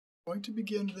going to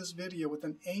begin this video with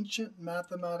an ancient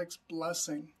mathematics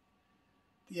blessing.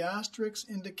 The asterisk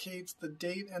indicates the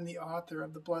date and the author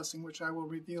of the blessing, which I will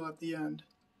reveal at the end.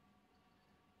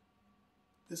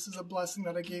 This is a blessing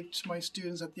that I gave to my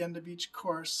students at the end of each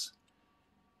course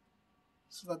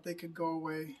so that they could go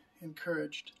away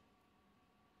encouraged.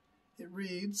 It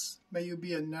reads, "May you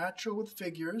be a natural with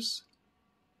figures.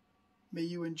 May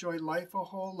you enjoy life a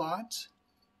whole lot.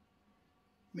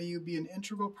 May you be an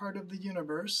integral part of the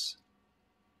universe.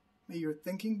 May your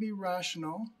thinking be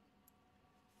rational.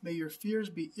 May your fears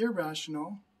be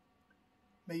irrational.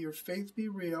 May your faith be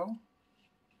real.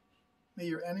 May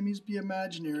your enemies be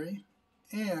imaginary.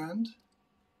 And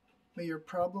may your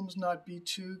problems not be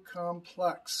too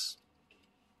complex."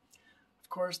 Of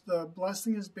course, the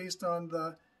blessing is based on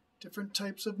the different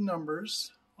types of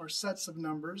numbers or sets of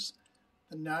numbers: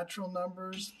 the natural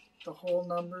numbers, the whole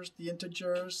numbers, the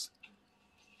integers,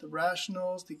 the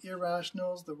rationals, the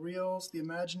irrationals, the reals, the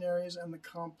imaginaries, and the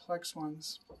complex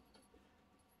ones.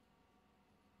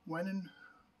 When and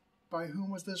by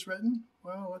whom was this written?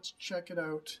 Well, let's check it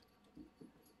out.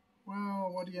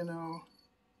 Well, what do you know?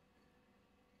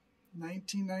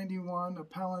 1991, a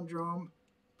palindrome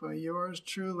by yours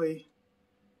truly,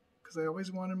 because I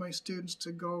always wanted my students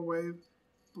to go away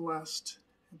blessed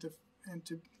and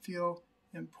to feel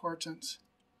important.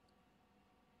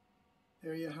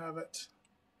 There you have it.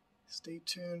 Stay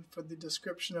tuned for the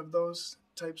description of those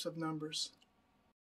types of numbers.